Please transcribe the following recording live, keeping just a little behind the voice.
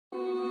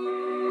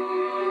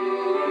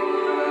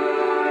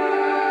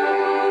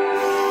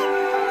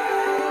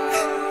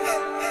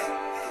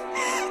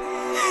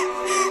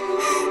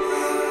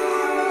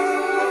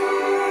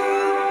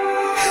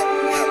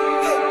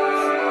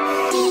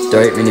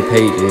There ain't many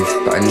pages,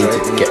 but I need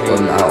to get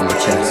one out of my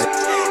chest.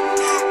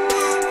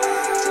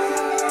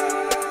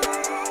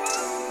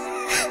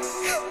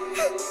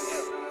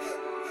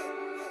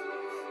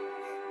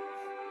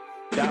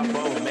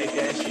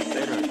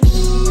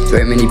 There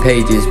ain't many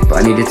pages, but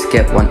I needed to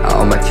get one out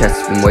of my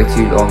chest. It's been way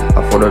too long,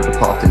 I followed the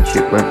path and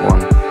shit went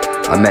wrong.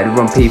 I met the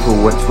wrong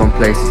people, went to wrong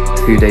places.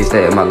 A few days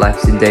later my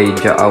life's in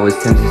danger. I was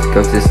tempted to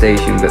go to the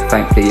station, but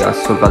thankfully I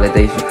saw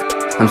validation.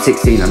 I'm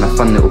 16 and a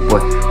fun little boy.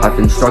 I've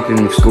been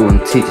struggling with school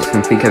and teachers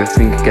can think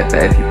everything could get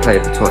better if you play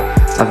with a toy.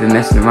 I've been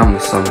messing around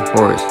with some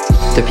horrors.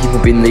 The people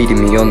been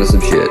leading me on to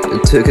some shit.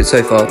 It took it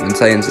so far, I've been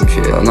saying some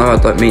shit. I know I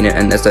don't mean it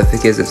and there's no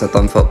forgiveness. I've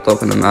done fucked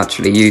up and I'm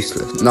actually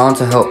useless. No one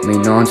to help me,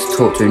 no one to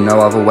talk to,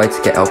 no other way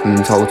to get help and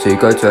been told to.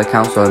 Go to a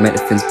counsellor and make the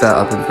things better.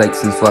 I've been fake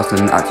since worse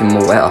and acting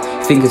more better.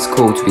 Think it's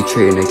cool to be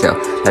treating a girl,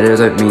 that it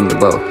don't mean the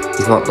world.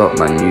 You fucked up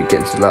man, you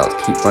getting too loud.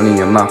 Keep running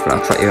your mouth and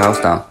I'll track your house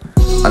down.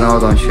 I know I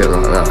done shit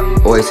like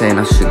that, always saying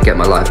I should get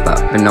my life back,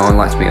 but no one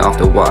likes me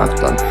after what I've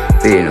done,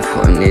 being a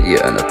fucking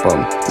idiot and a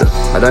bum. Look,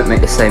 I don't make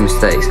the same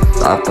mistakes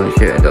that I've done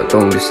shit and don't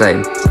do the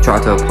same. I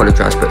try to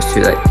apologise but it's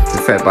too late.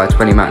 The threat by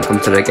 20 man come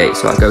to the gate,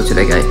 so I go to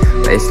the gate,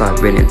 but it's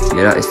like winning.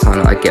 Yeah, that is time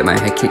that I get my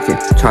head kicked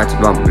in, try to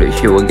run but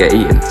she will get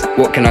eaten.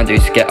 What can I do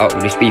to get out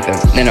of this beefing?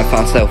 Then I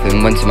found self and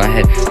went to my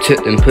head,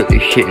 took them, put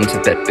this shit into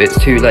bed, but it's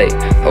too late.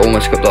 I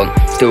almost got on,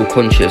 still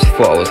conscious,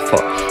 thought I was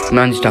fucked.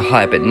 Managed to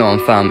hide but no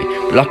one found me,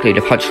 but luckily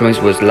the punch noise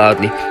was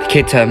loudly. The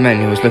kid turned man,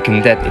 he was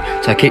looking deadly,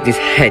 so I kicked his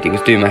head, he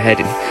was doing my head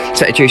in.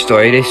 So a true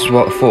story, this is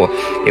what I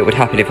thought it would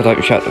happen if I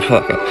don't shut the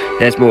fuck up.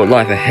 There's more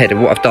life ahead of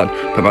what I've done,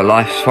 but my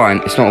life's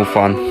fine, it's not all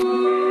fun.